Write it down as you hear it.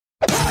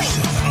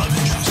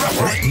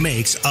What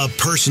makes a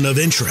person of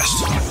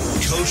interest?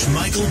 Coach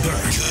Michael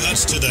Burt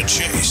cuts to the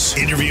chase,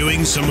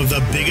 interviewing some of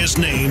the biggest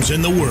names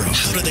in the world.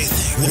 How do they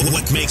think?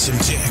 What makes them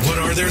tick? What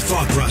are their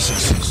thought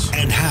processes?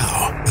 And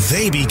how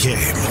they became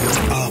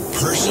a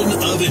person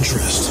of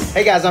interest.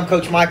 Hey guys, I'm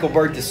Coach Michael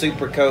Burt, the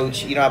Super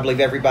Coach. I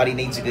believe everybody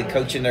needs a good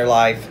coach in their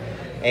life.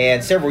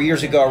 And several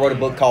years ago, I wrote a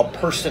book called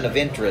Person of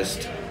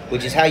Interest,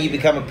 which is how you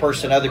become a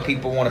person other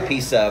people want a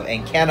piece of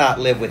and cannot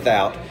live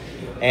without.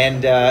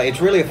 And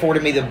it's really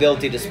afforded me the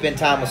ability to spend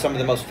time with some of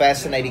the most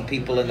fascinating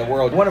people in the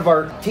world. One of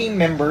our team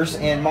members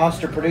in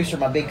Monster Producer,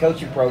 my big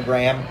coaching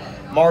program,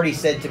 Marty,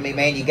 said to me,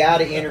 man, you got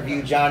to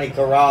interview Johnny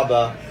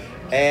Carrabba.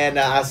 And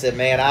I said,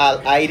 man,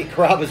 I ate at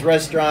Carrabba's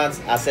restaurants.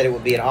 I said it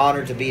would be an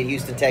honor to be in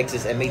Houston,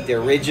 Texas, and meet the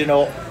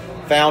original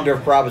founder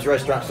of Carrabba's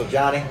restaurant. So,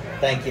 Johnny,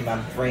 thank you,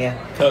 my friend.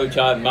 Coach,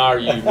 I admire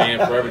you, man,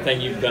 for everything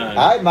you've done.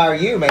 I admire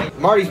you, man.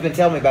 Marty's been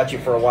telling me about you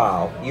for a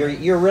while.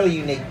 You're a really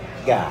unique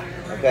guy.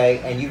 Okay,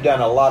 and you've done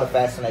a lot of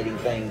fascinating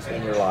things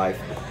in your life,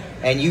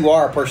 and you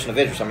are a person of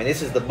interest. I mean,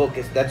 this is the book.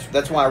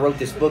 That's why I wrote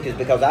this book, is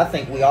because I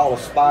think we all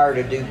aspire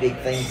to do big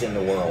things in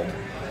the world.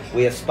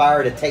 We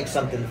aspire to take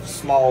something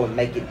small and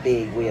make it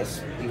big.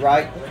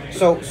 Right?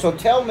 So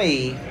tell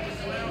me,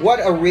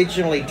 what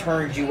originally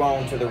turned you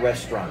on to the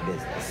restaurant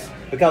business?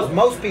 Because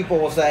most people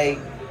will say,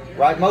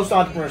 right? Most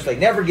entrepreneurs say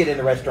never get in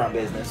the restaurant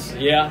business.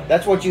 Yeah,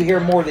 that's what you hear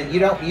more than you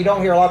don't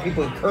hear a lot of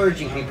people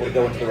encouraging people to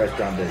go into the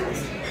restaurant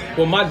business.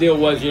 Well, my deal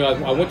was,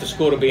 I went to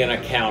school to be an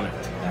accountant,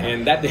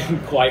 and that didn't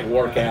quite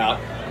work out.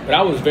 But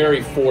I was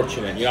very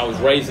fortunate. I was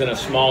raised in a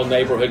small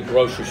neighborhood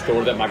grocery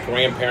store that my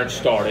grandparents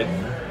started.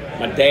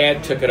 My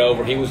dad took it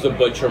over. He was the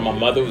butcher. My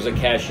mother was a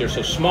cashier.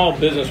 So small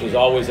business was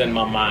always in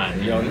my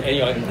mind,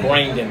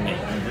 ingrained in me.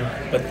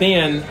 But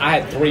then I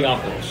had three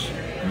uncles.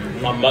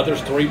 My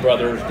mother's three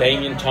brothers,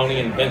 Damien, Tony,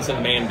 and Vincent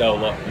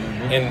Mandola,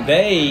 and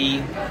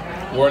they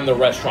were in the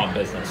restaurant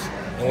business.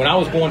 And when I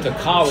was going to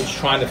college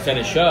trying to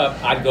finish up,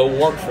 I'd go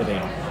work for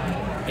them.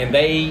 And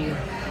they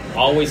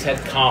always had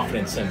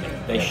confidence in me.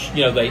 They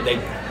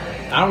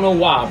I don't know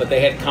why, but they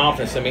had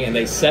confidence in me, and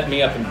they set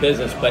me up in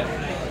business. But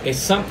it's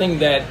something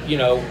that,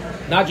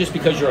 not just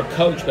because you're a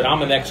coach, but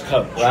I'm an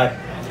ex-coach. Right.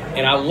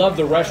 And I love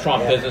the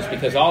restaurant business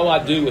because all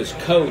I do is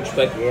coach,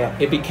 but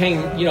it became,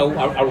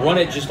 I run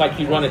it just like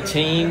you run a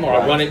team, or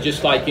I run it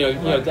just like,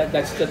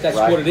 that's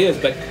what it is.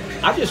 But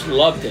I just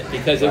loved it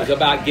because it was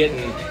about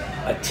getting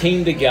a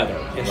team together.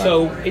 And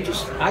so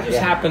I just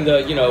happened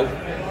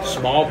to,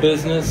 small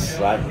business,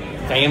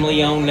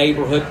 family-owned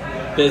neighborhood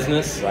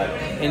business.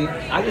 And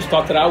I just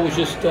thought that I was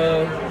just,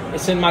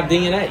 it's in my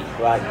DNA.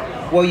 Right.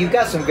 Well, you've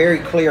got some very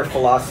clear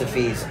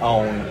philosophies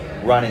on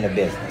running a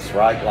business,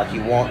 right? Like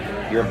you want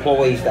your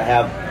employees to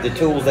have the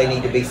tools they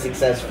need to be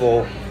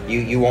successful.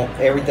 You want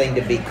everything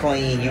to be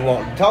clean. You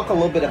want talk a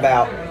little bit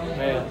about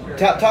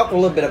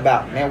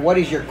man, what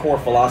is your core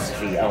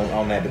philosophy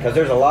on that? Because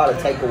there's a lot of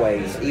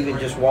takeaways, even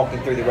just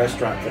walking through the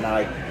restaurant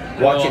tonight,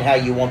 watching how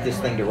you want this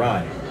thing to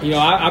run.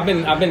 I've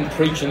been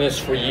preaching this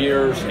for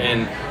years,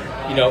 and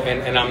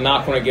and I'm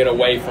not going to get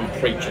away from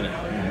preaching it.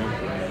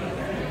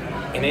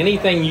 And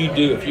anything you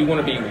do, if you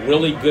want to be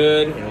really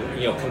good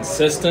and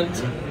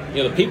consistent,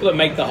 the people that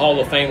make the Hall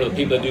of Fame are the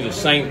people that do the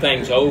same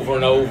things over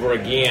and over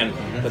again,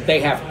 but they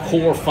have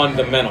core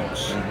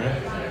fundamentals.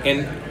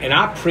 And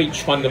I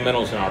preach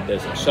fundamentals in our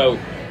business. So,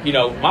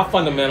 my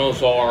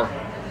fundamentals are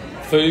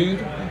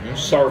food,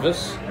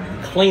 service,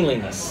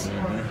 cleanliness,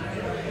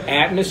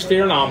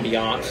 atmosphere and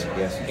ambiance,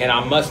 and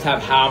I must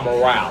have high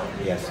morale.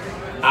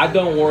 I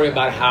don't worry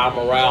about high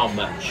morale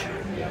much.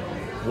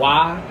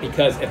 Why?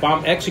 Because if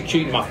I'm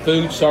executing my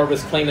food,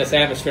 service, cleanliness,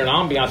 atmosphere, and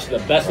ambiance to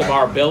the best of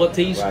our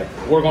abilities,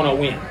 we're going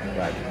to win.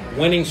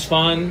 Winning's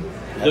fun.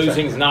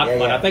 Losing's not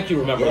fun. I think you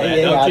remember that,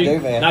 don't you? I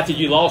do, man. Not that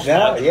you lost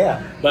much.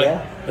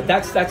 But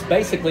that's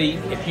basically,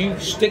 if you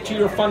stick to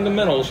your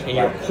fundamentals and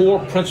your core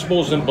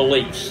principles and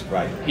beliefs.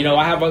 I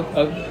have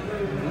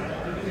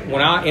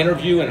when I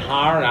interview and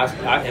hire,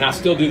 and I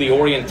still do the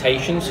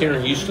orientations here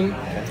in Houston,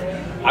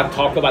 I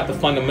talk about the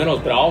fundamentals,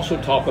 but I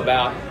also talk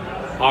about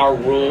our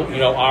rule.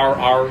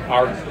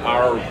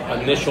 Our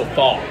initial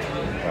thought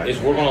is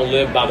we're going to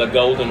live by the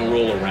golden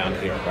rule around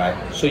here.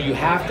 So you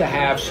have to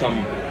have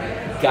some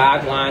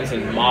guidelines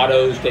and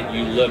mottos that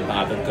you live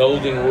by. The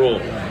golden rule: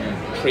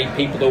 treat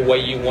people the way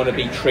you want to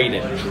be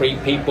treated.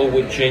 Treat people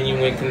with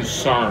genuine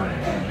concern.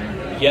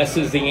 Yes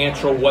is the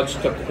answer. What's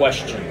the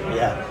question?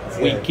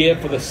 We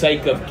give for the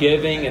sake of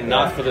giving and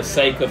not for the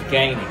sake of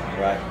gaining.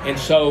 And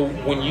so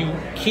when you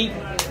keep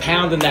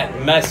pounding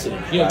that message,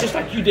 just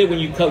like you did when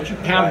you coach, you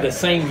pounded the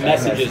same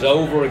messages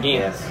over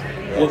again.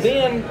 Well,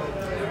 then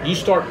you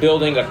start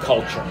building a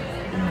culture.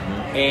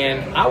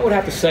 And I would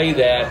have to say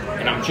that,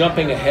 and I'm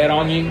jumping ahead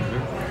on you,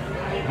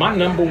 my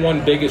number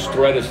one biggest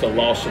threat is the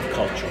loss of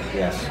culture.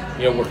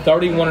 We're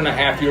 31 and a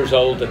half years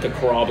old at the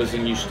Carrabba's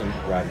in Houston.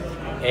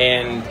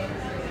 And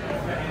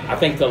I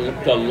think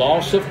the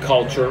loss of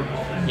culture,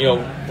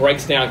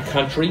 breaks down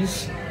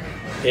countries.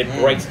 It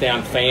breaks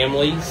down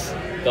families.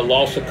 The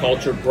loss of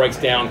culture breaks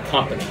down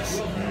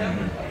companies.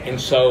 And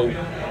so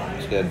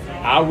that's good.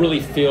 I really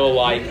feel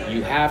like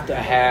you have to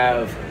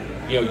have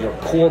your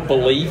core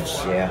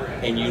beliefs, Yeah.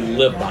 and you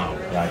live by them.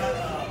 Right.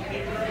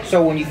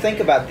 So when you think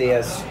about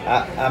this,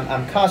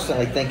 I'm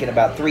constantly thinking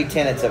about 3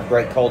 tenets of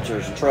great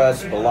cultures: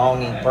 trust,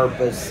 belonging,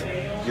 purpose.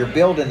 You're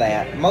building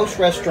that. Most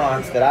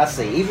restaurants that I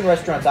see, even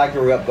restaurants I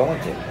grew up going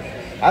to,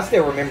 I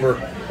still remember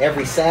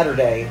every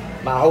Saturday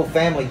my whole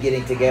family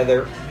getting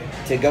together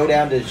to go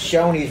down to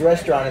Shoney's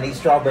restaurant and eat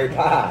strawberry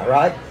pie,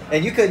 right?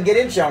 And you couldn't get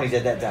in Shoney's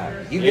at that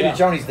time. You get in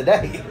Shoney's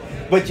today,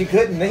 but you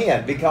couldn't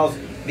then because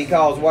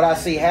what I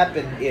see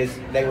happen is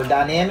they were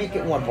dynamic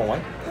at one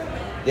point,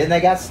 then they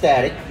got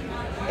static,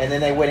 and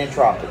then they went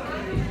entropic.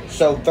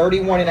 So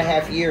 31 and a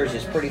half years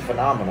is pretty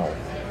phenomenal.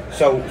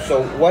 So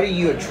what do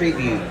you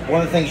attribute?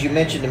 One of the things you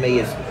mentioned to me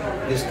is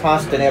this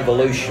constant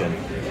evolution.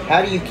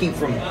 How do you keep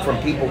from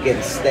people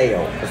getting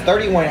stale? Because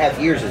 31 and a half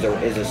years is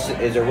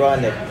a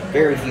run that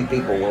very few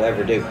people will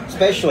ever do.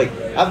 Especially,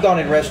 I've gone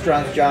in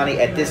restaurants, Johnny,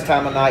 at this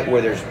time of night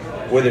where there's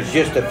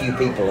just a few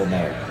people in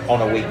there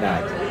on a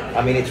weeknight.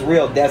 I mean, it's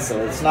real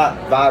desolate. It's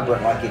not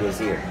vibrant like it is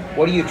here.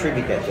 What do you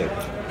attribute that to?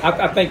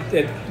 I think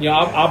that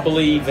I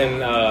believe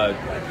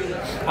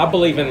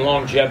in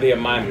longevity of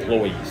my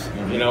employees.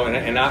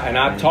 And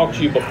I talked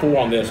to you before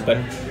on this, but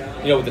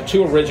with the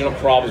 2 original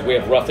Carrabba's, we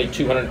have roughly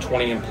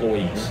 220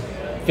 employees.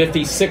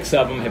 56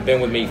 of them have been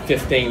with me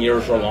 15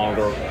 years or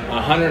longer.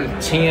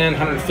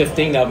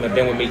 115 of them have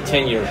been with me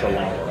 10 years or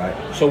longer. Right.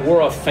 So we're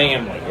a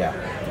family. Yeah.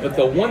 But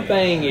the one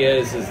thing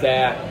is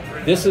that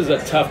this is a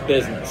tough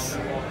business.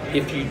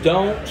 If you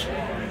don't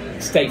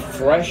stay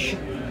fresh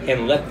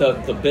and let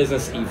the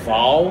business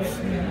evolve,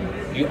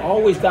 you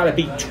always got to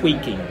be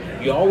tweaking.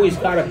 You always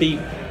got to be,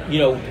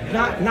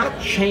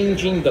 not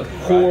changing the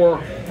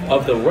core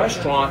of the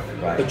restaurant,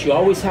 but you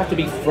always have to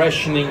be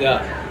freshening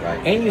up. Right.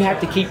 And you have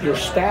to keep your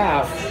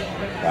staff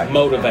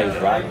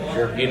motivated. Right.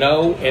 Sure.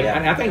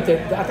 And I think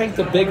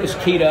the biggest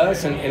key to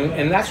us,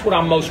 and that's what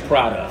I'm most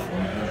proud of.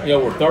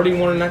 We're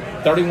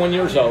 31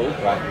 years old.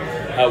 Right.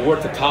 We're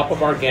at the top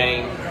of our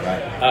game.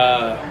 Right.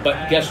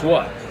 But guess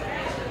what?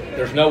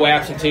 There's no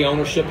absentee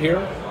ownership here.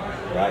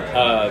 Right.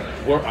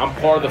 I'm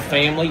part of the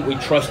family. We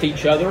trust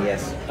each other.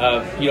 Yes.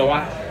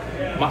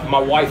 My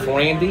wife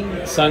Randy,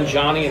 son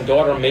Johnny, and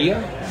daughter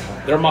Mia,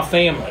 they're my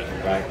family.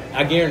 Right.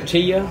 I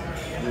guarantee you,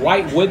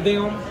 right with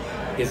them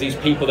is these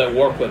people that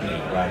work with me.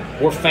 Right.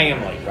 We're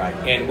family. Right.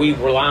 And we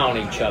rely on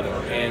each other.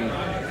 And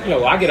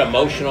I get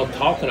emotional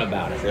talking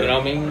about it. Sure. You know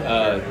what I mean?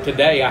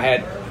 Today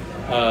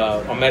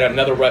I'm at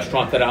another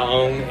restaurant that I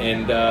own,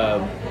 and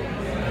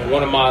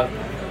one of my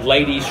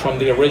ladies from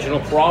the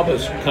original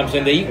Carrabba's comes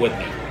in to eat with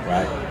me.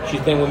 Right.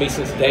 She's been with me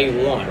since day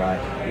one.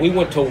 Right. We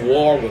went to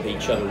war with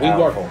each other.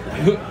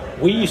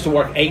 We used to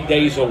work 8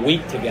 days a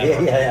week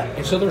together. Yeah.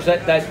 And so there's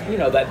that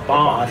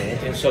bond.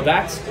 And so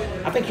I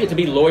think you have to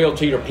be loyal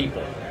to your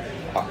people.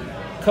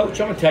 Coach,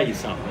 I'm going to tell you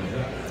something.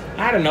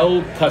 I had an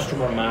old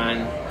customer of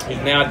mine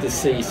who's now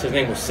deceased. His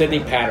name was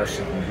Sidney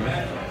Patterson.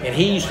 And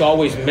he used to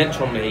always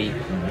mentor me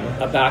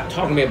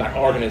talking to me about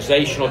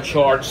organizational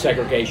charge,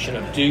 segregation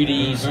of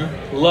duties.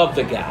 Love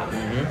the guy.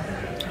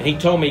 And he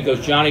told me, he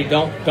goes, Johnny,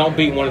 don't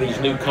be one of these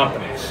new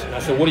companies. And I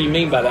said, what do you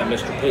mean by that,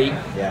 Mr. P?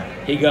 Yeah.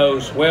 He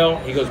goes,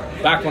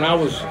 back when I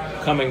was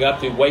coming up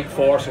to Wake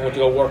Forest and went to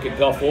go work at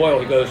Gulf Oil,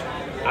 he goes,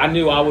 I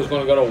knew I was going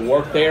to go to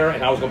work there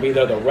and I was going to be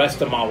there the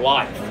rest of my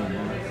life.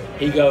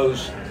 He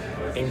goes,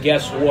 and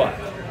guess what?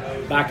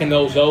 Back in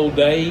those old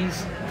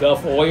days,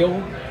 Gulf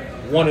Oil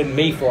wanted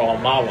me for all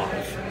my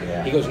life.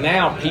 Yeah. He goes,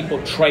 now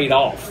people trade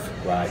off.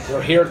 Right.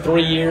 They're here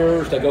 3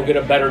 years, they go get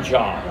a better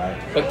job. Right.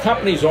 But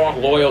companies aren't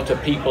loyal to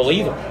people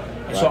either.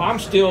 And so I'm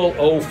still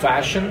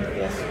old-fashioned.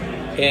 Yes.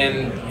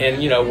 And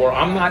where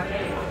I'm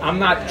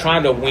not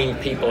trying to wean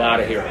people out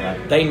of here. Right.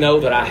 They know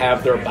that I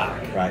have their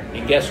back. Right.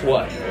 And guess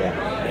what?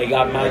 Yeah. They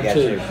got mine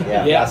too.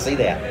 Yeah, I see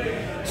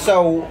that.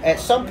 So at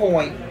some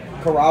point,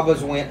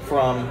 Carrabba's went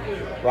from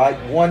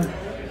one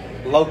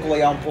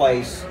locally owned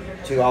place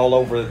to all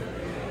over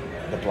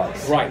the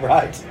place. Right.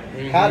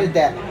 Mm-hmm. How did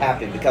that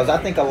happen? Because I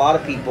think a lot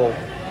of people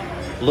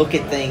look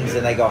at things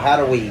and they go, how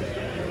do we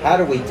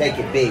take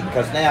it big?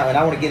 Because now, and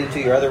I want to get into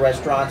your other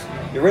restaurants,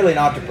 you're really an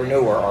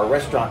entrepreneur or a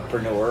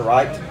restaurantpreneur,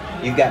 right?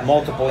 You've got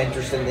multiple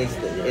interests in these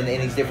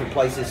different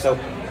places. So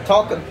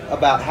talk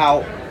about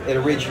how it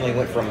originally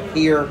went from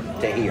here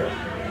to here.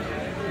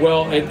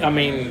 Well, I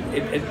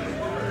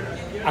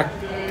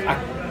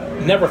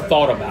never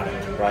thought about it.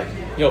 Right.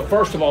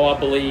 First of all, I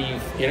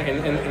believe,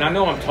 and I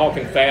know I'm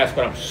talking fast,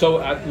 but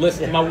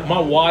listen, my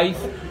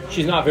wife,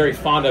 she's not very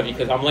fond of you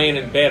because I'm laying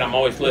in bed. I'm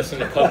always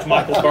listening to Coach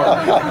Michael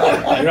Burke.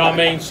 You know what I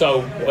mean?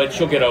 So, but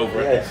she'll get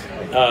over it.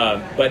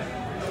 Yes. But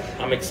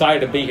I'm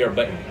excited to be here.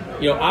 But,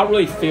 I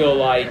really feel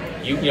like,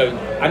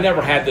 I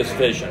never had this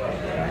vision.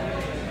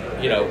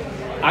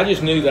 I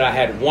just knew that I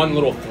had one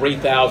little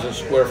 3,000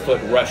 square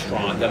foot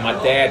restaurant that my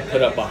dad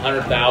put up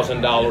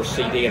 $100,000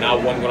 CD and I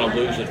wasn't going to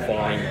lose it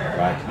for him.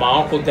 Right.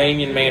 My uncle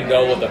Damien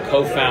Mandola, the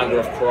co-founder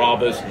of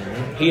Carrabba's,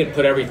 he had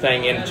put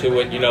everything into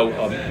it,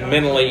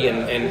 mentally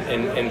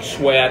and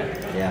sweat.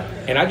 Yeah.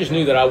 And I just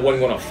knew that I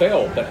wasn't going to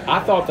fail. But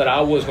I thought that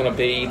I was going to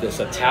be this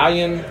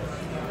Italian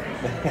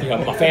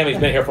my family's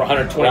been here for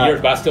 120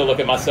 years, but I still look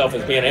at myself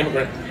as being an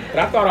immigrant. But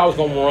I thought I was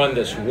going to run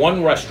this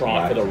one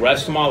restaurant for the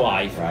rest of my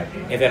life,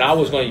 and then I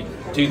was going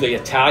to do the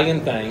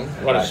Italian thing,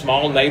 run a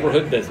small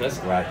neighborhood business,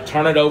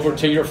 turn it over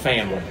to your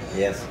family.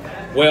 Yes.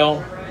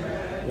 Well,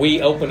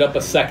 we opened up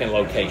a second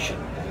location.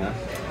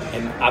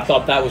 And I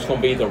thought that was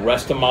going to be the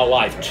rest of my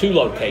life, 2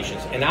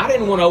 locations. And I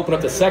didn't want to open up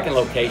the second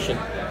location.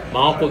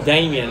 My Uncle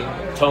Damien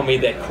told me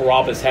that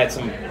Carrabba's had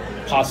some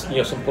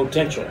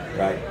potential.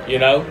 Right.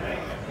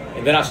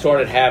 And then I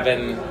started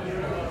having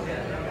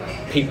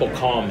people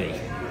call me,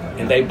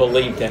 and they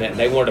believed in it, and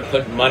they wanted to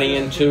put money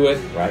into it.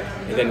 Right.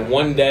 And then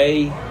one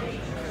day,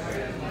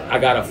 I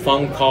got a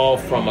phone call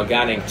from a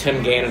guy named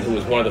Tim Gannon, who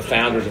was one of the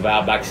founders of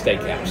Outback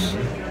Steakhouse.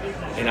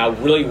 And I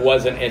really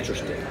wasn't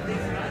interested.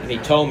 And he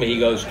told me,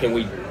 he goes,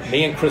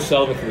 me and Chris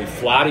Sullivan, can we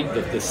fly to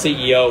the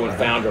CEO and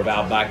founder of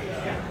Outback,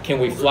 can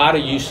we fly to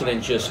Houston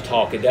and just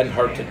talk? It doesn't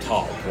hurt to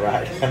talk.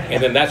 Right.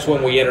 And then that's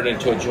when we entered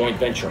into a joint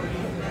venture.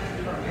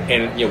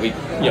 And, we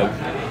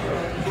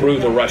grew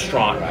the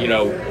restaurant,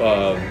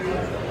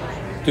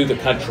 through the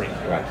country.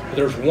 Right. But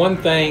there's one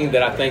thing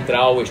that I think that I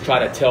always try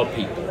to tell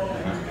people.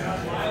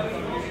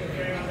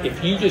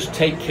 If you just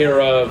take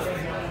care of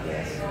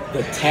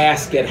the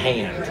task at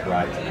hand,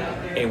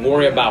 and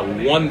worry about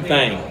one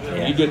thing,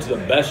 and you do it to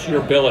the best of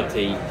your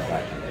ability,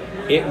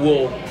 it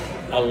will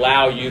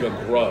allow you to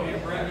grow.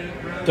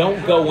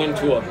 Don't go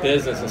into a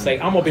business and say,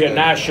 I'm going to be a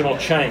national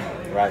chain.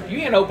 Right. You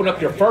ain't open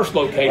up your first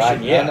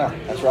location yet. No,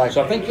 that's right.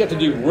 So I think you have to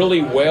do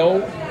really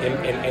well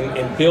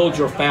and build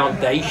your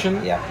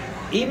foundation. Yeah.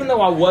 Even though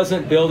I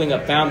wasn't building a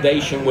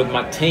foundation with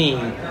my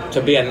team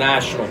to be a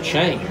national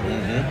chain.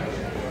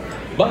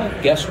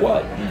 But guess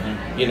what?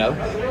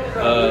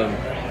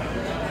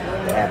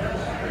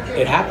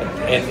 It happened.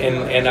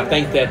 And I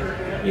think that,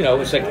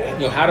 it's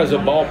like, how does a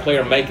ball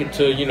player make it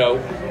to,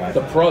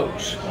 the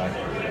pros?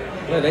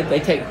 They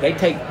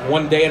take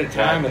one day at a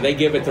time, and they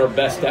give it their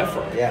best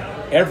effort.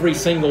 Every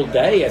single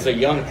day as a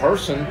young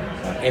person,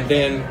 and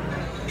then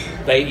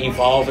they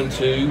evolve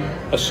into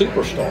a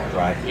superstar.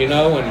 And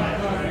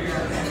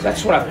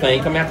that's what I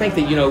think. I mean, I think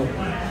that,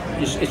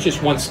 it's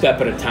just one step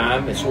at a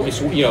time. It's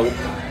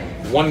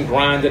one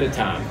grind at a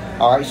time.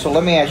 All right, so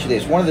let me ask you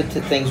this. One of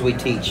the things we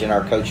teach in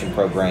our coaching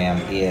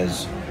program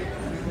is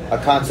a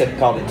concept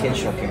called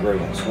intentional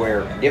congruence,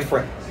 where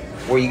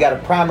you got a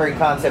primary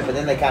concept and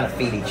then they kind of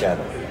feed each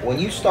other. When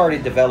you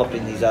started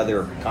developing these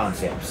other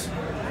concepts,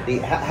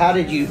 did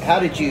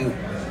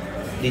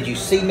you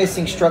see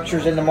missing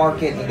structures in the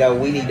market and go,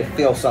 we need to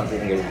fill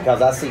something here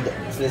because I see that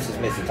this is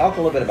missing? Talk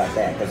a little bit about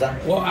that. I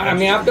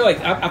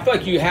feel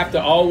like you have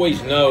to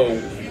always know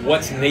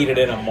what's needed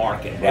in a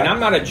market. And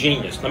I'm not a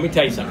genius. Let me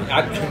tell you something.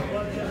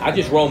 I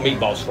just roll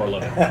meatballs for a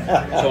living.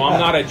 So I'm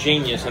not a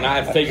genius, and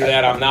I have figured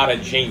out I'm not a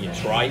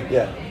genius, right?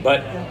 Yeah.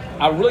 But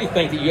I really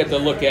think that you have to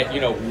look at,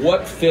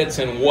 what fits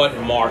in what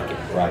market.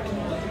 Right.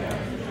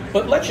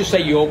 But let's just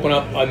say you open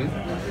up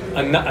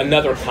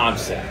another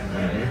concept.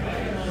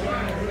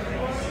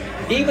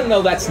 Even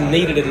though that's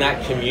needed in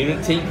that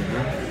community,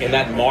 in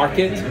that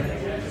market,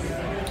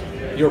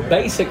 your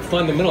basic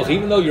fundamentals,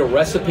 even though your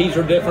recipes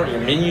are different,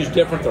 your menu's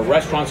different, the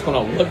restaurant's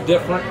going to look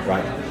different.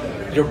 Right.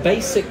 Your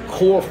basic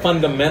core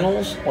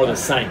fundamentals are the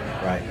same.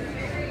 Right.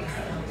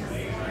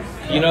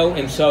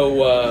 And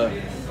so,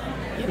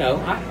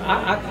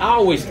 I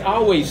always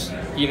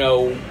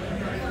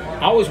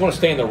want to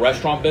stay in the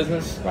restaurant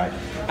business. Right.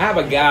 I have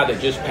a guy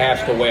that just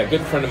passed away. A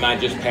good friend of mine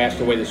just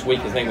passed away this week.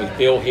 His name was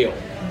Bill Hill.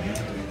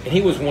 And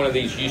he was one of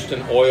these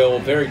Houston oil,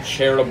 very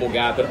charitable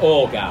guy, but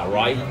oil guy,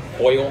 right?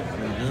 Oil.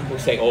 We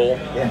say oil.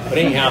 Yeah. But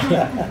anyhow,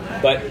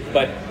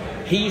 but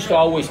he used to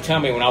always tell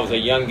me when I was a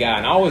young guy,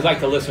 and I always like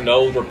to listen to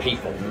older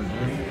people.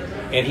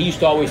 And he used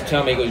to always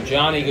tell me, he goes,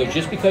 Johnny,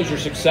 just because you're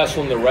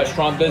successful in the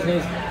restaurant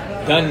business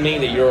doesn't mean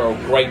that you're a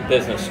great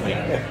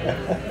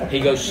businessman. He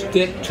goes,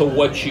 stick to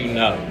what you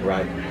know.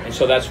 Right. And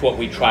so that's what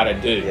we try to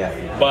do.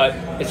 Yeah. But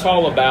it's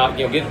all about,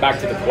 getting back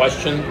to the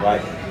question.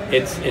 Right.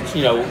 It's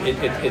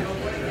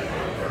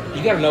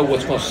you got to know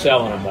what's going to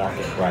sell in a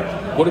market. Right.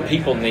 What do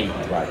people need?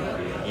 Right.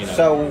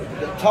 So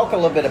talk a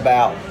little bit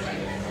about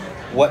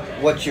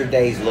what your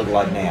days look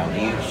like now.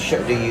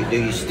 Do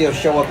you still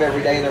show up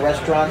every day in the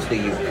restaurants? Do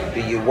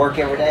you work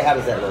every day? How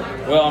does that look?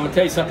 Well, I'm gonna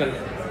tell you something.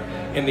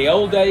 In the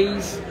old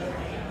days,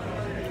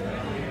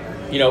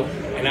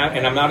 and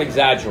I'm not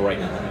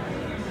exaggerating.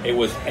 It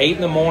was 8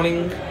 in the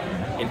morning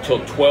until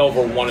 12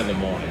 or 1 in the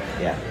morning.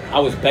 Yeah. I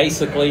was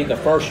basically the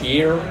first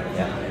year.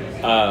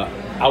 Yeah.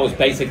 I was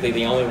basically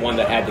the only one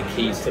that had the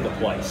keys to the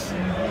place.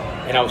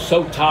 And I was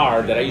so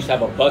tired that I used to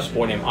have a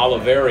busboy named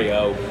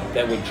Oliverio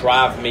that would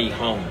drive me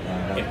home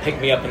and pick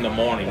me up in the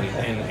morning.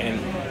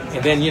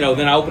 And then,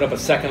 then I opened up a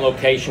second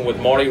location with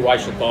Marty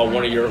Reichenthal,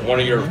 one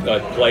of your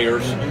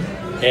players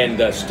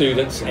and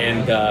students.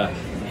 And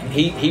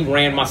he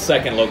ran my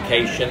second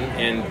location,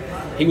 and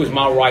he was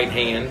my right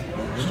hand.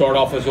 Started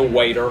off as a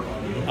waiter.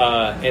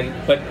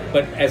 But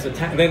as a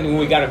time, then when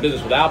we got in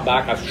business with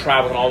Outback, I was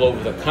traveling all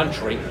over the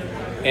country.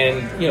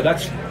 And,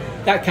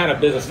 that kind of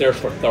business there's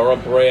for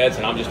thoroughbreds,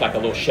 and I'm just like a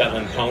little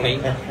Shetland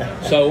pony.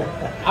 So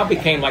I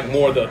became like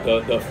more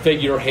the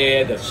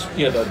figurehead,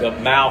 the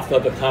mouth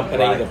of the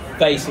company, the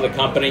face of the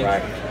company.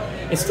 Right.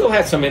 It still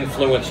had some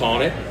influence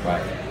on it.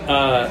 Right.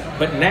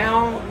 But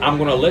now I'm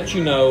going to let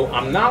you know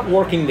I'm not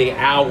working the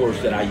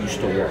hours that I used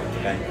to work.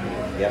 Okay.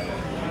 Yep.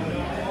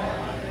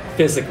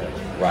 Physically.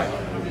 Right.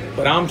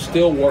 But I'm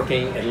still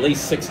working at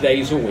least 6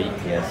 days a week.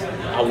 Yes.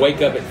 I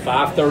wake up at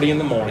 5:30 in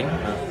the morning.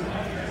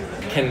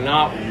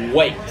 Cannot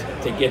wait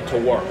to get to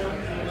work.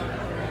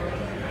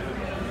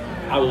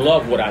 I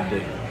love what I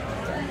do.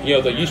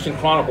 The Houston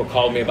Chronicle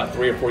called me about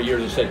 3 or 4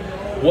 years and said,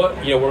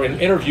 we're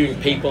interviewing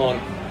people on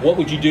what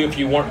would you do if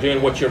you weren't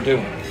doing what you're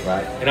doing?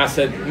 Right. And I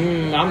said,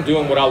 I'm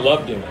doing what I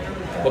love doing.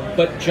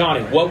 But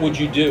Johnny, what would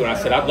you do? And I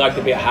said, I'd like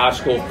to be a high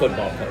school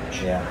football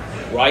coach. Yeah.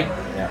 Right?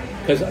 Yeah.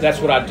 Because that's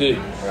what I do.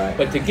 Right.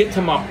 But to get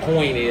to my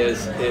point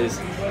is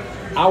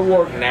I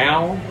work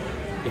now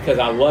because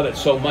I love it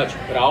so much,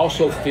 but I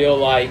also feel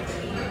like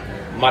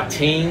my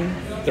team,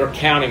 they're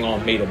counting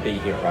on me to be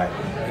here. Right.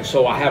 And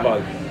so I have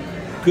a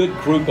good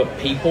group of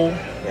people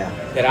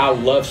that I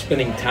love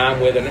spending time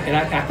with. And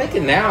I think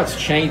that now it's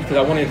changed because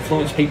I want to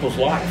influence people's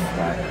life.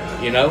 Right.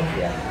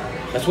 Yeah.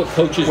 That's what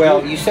coaches do.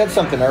 Well, you said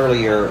something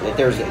earlier that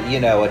there's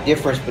a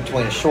difference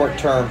between a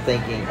short-term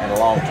thinking and a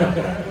long-term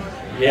thinking.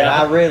 Yeah. And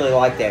I really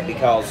like that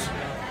because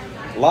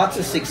lots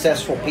of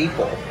successful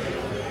people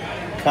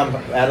come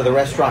out of the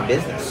restaurant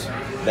business.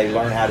 They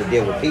learn how to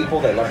deal with people.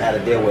 They learn how to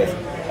deal with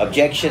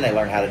objection. They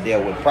learn how to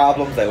deal with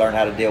problems. They learn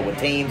how to deal with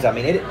teams. I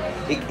mean, it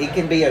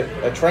can be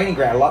a training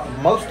ground.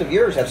 Most of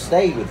yours have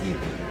stayed with you.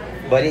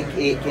 But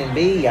it can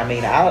be,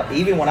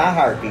 even when I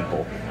hire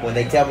people, when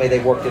they tell me they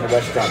worked in the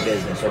restaurant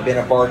business or been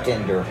a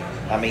bartender,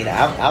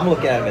 I'm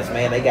looking at them as,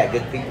 man, they got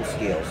good people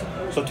skills.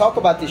 So talk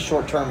about this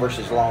short-term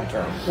versus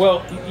long-term.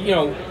 Well,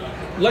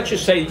 let's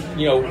just say,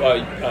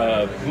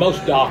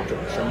 most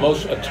doctors or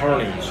most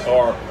attorneys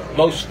or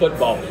most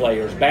football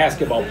players,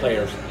 basketball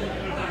players,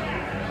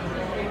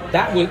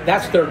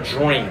 that's their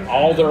dream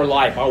all their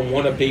life. I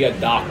want to be a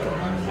doctor.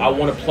 I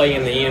want to play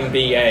in the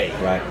NBA.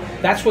 Right.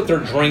 That's what their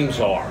dreams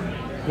are.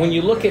 When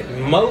you look at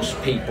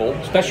most people,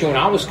 especially when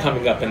I was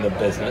coming up in the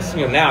business,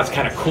 now it's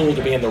kind of cool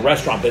to be in the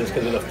restaurant business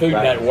because of the Food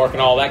Network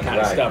and all that kind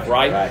of stuff,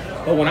 right?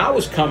 But when I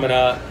was coming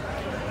up,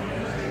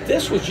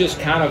 this was just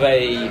kind of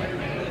a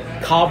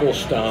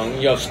cobblestone,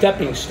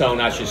 stepping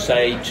stone, I should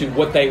say, to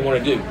what they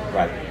want to do.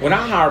 Right. When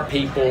I hire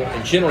people,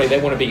 and generally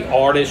they want to be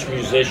artists,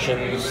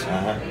 musicians,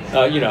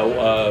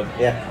 actors,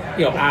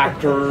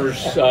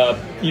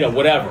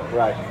 whatever.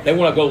 Right. They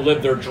want to go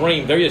live their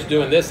dream. They're just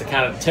doing this to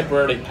kind of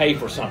temporarily pay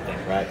for something.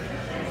 Right.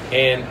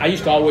 And I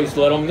used to always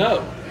let them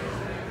know,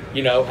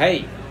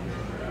 hey,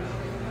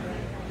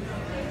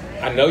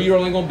 I know you're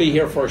only going to be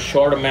here for a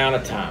short amount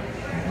of time,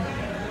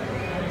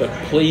 but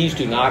please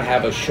do not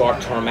have a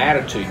short-term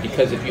attitude,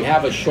 because if you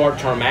have a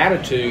short-term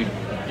attitude,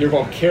 you're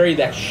going to carry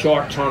that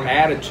short-term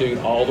attitude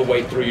all the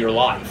way through your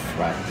life.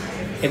 Right.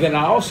 And then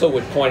I also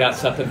would point out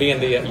something, being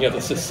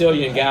the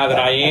Sicilian guy that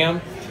I am.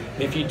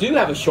 If you do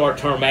have a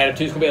short-term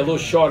attitude, it's going to be a little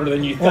shorter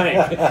than you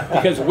think,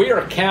 because we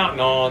are counting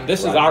on,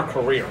 this is our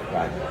career.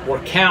 Right. We're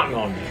counting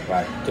on you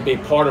to be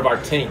part of our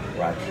team.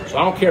 Right. So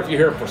I don't care if you're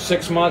here for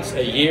 6 months,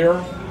 a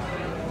year,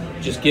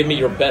 just give me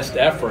your best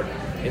effort.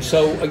 And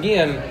so,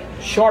 again,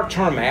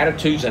 short-term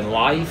attitudes in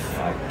life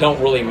don't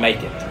really make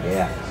it.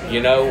 Yeah.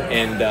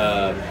 And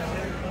a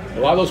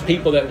lot of those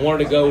people that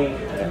wanted to go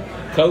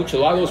coach, a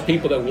lot of those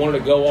people that wanted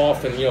to go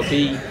off and,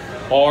 be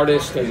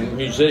artists and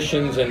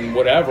musicians and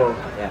whatever,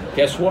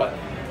 guess what?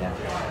 Yeah.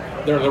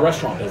 They're in the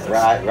restaurant business.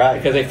 Right.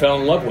 Because they fell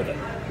in love with it.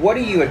 What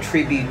do you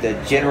attribute the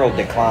general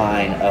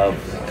decline of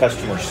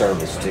customer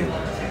service to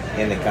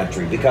in the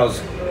country?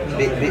 Because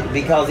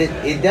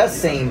it does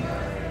seem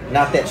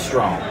not that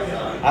strong.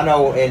 I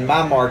know in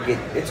my market,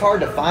 it's hard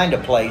to find a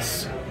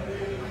place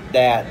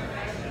that,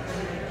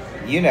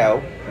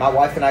 my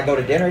wife and I go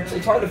to dinner.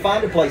 It's hard to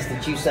find a place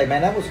that you say,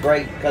 man, that was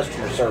great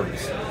customer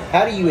service.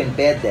 How do you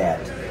embed that?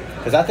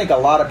 Because I think a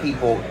lot of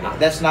people,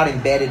 that's not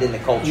embedded in the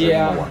culture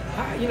anymore.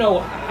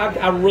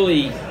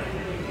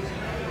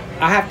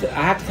 I have to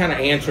kind of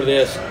answer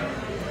this.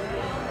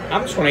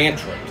 I'm just going to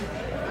answer it.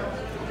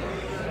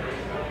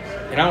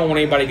 And I don't want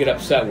anybody to get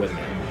upset with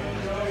me.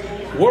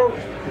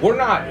 We're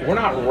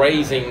not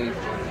raising,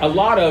 a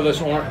lot of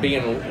us aren't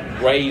being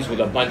raised with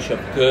a bunch of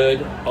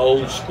good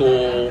old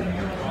school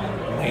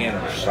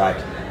manners.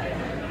 Right.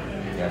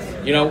 Yes.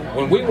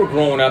 When we were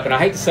growing up, and I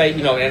hate to say,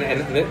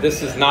 and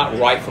this is not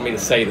right for me to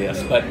say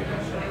this, but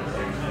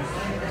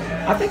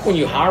I think when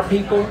you hire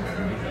people,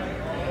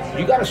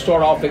 you got to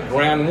start off at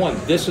ground one.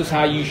 This is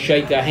how you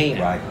shake a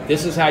hand. Right.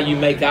 This is how you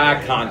make eye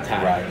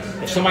contact. Right.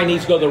 If somebody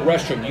needs to go to the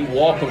restroom, you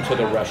walk them to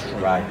the restroom.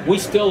 Right. We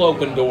still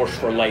open doors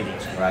for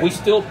ladies. Right. We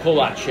still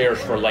pull out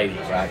chairs for ladies.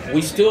 Right.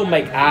 We still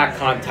make eye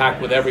contact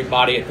with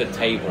everybody at the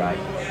table. Right.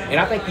 And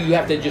I think you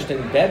have to just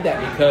embed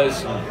that,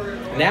 because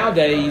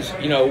nowadays,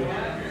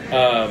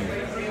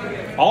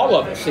 all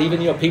of us, even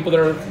people that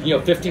are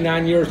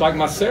 59 years like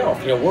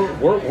myself,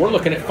 we're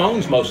looking at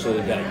phones most of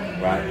the day.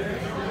 Right.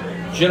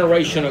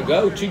 generation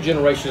ago, 2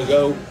 generations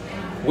ago,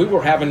 we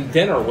were having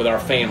dinner with our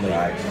family,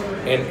 Right.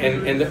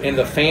 and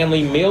the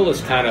family meal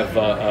is kind of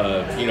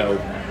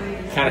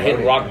kind of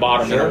hitting rock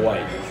bottom Sure. in a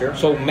way. Sure.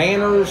 So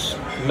manners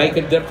make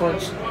a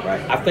difference.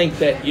 Right. I think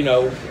that you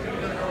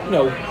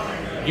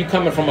you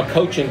coming from a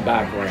coaching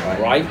background,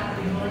 right?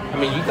 I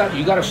mean,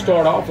 you got to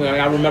start off.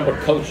 I remember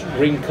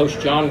reading Coach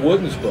John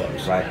Wooden's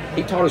books. Right.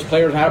 He taught his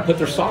players how to put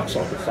their socks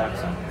on.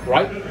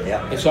 Right.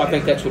 Yeah. And so I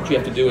think that's what you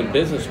have to do in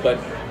business. But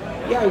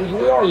yeah,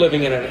 we are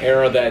living in an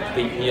era that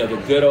the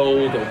good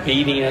old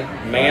obedient,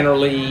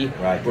 mannerly,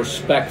 Right.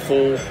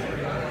 respectful.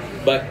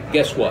 But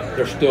guess what?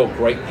 They're still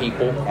great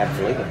people.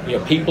 Absolutely.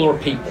 People are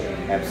people.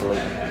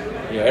 Absolutely.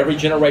 Every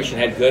generation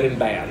had good and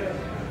bad.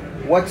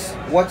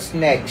 What's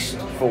next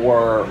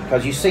for?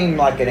 Because you seem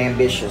like an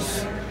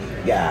ambitious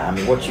guy. I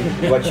mean, what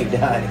you've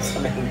done is,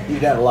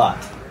 you've done a lot.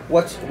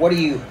 What's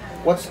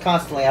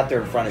constantly out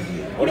there in front of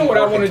you? What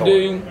I want to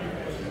do?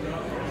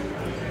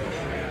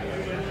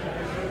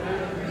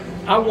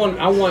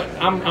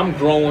 I'm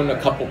growing a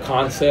couple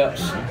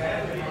concepts,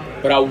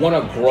 but I want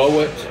to grow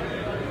it,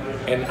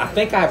 and I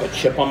think I have a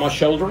chip on my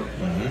shoulder.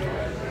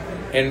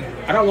 And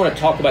I don't want to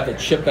talk about the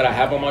chip that I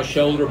have on my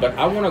shoulder, but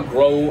I want to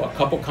grow a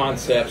couple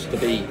concepts to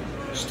be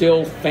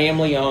still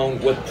family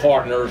owned with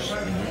partners.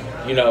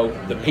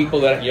 The people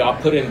that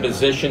I put in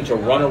position to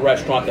run a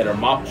restaurant that are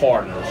my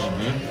partners,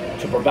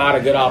 to provide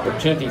a good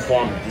opportunity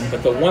for them.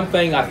 But the one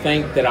thing I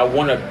think that I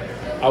want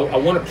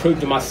to prove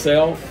to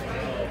myself,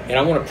 and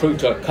I want to prove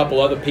to a couple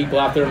other people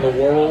out there in the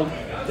world,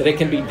 that it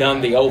can be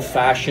done the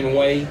old-fashioned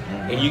way,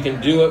 and you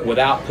can do it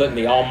without putting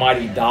the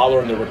almighty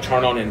dollar and the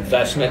return on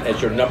investment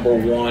as your number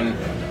one,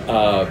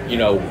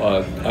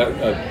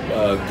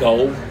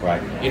 goal.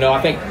 Right.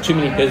 I think too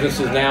many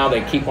businesses now,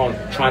 they keep on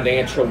trying to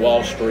answer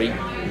Wall Street.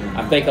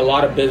 I think a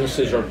lot of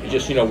businesses are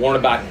just, worrying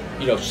about,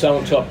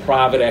 selling to a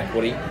private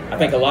equity. I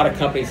think a lot of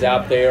companies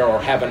out there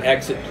have an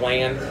exit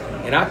plan,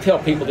 and I tell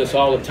people this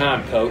all the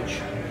time, Coach.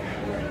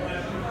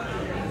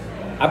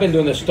 I've been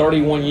doing this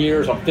 31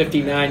 years. I'm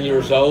 59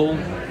 years old.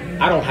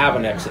 I don't have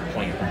an exit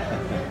plan.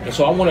 And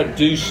so I want to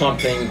do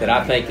something that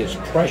I think is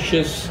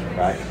precious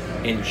Right.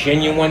 and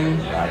genuine.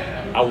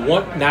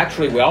 Right.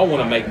 Naturally, we all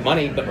want to make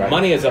money, but Right.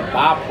 money is a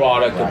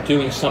byproduct Right. of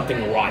doing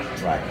something right.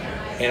 Right.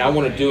 And I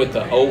want to do it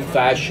the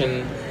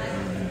old-fashioned,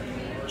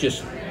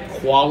 just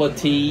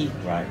quality,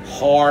 Right.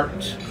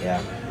 heart, Yeah.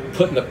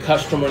 putting the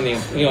customer in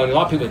and a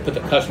lot of people put the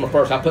customer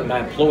first. I put my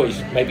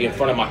employees maybe in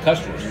front of my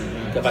customers.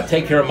 If I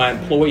take care of my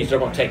employees, they're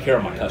going to take care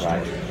of my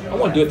customers. Right. I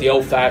want to do it the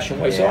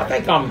old-fashioned way. So Yeah. I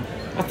think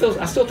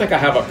I still think I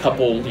have a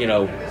couple,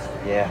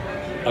 Yeah.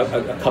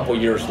 a couple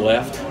years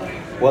left.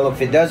 Well,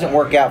 if it doesn't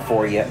work out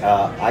for you,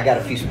 I got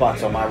a few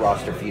spots on my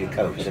roster for you to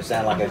coach. Does it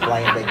sound like a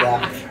playing big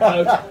guy?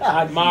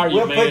 I admire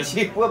you, man.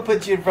 We'll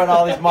put you in front of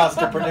all these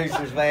monster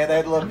producers, man.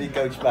 They'd love to be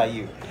coached by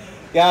you.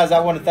 Guys, I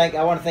want to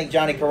thank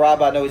Johnny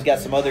Carrabba. I know he's got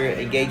some other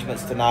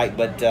engagements tonight,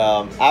 but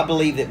I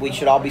believe that we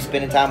should all be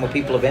spending time with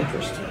people of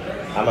interest.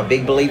 I'm a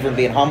big believer in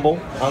being humble,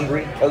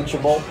 hungry,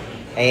 coachable,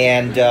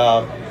 and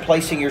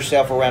placing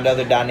yourself around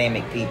other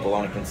dynamic people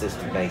on a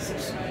consistent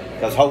basis.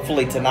 Because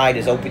hopefully tonight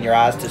has opened your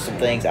eyes to some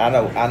things. I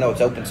know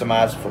it's opened some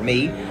eyes for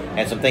me,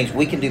 and some things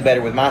we can do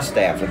better with my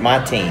staff, with my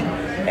team,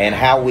 and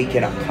how we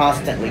can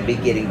constantly be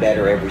getting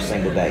better every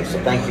single day.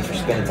 So thank you for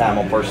spending time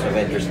on Person of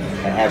Interest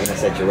and having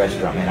us at your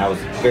restaurant, man. I was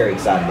very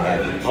excited to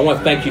have you. I want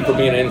to thank you for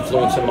being an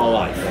influence in my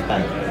life.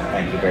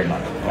 Thank you very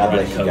much. God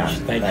bless you, Coach. John.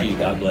 Thank you.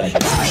 God bless you.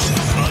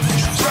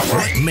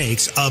 What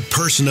makes a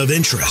person of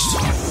interest?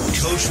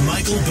 Coach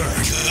Michael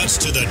Burke cuts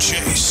to the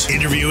chase,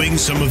 interviewing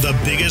some of the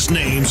biggest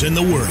names in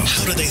the world.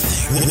 How do they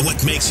think?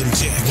 What makes them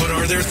tick? What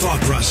are their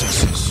thought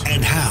processes?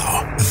 And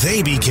how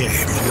they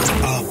became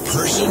a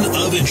person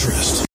of interest.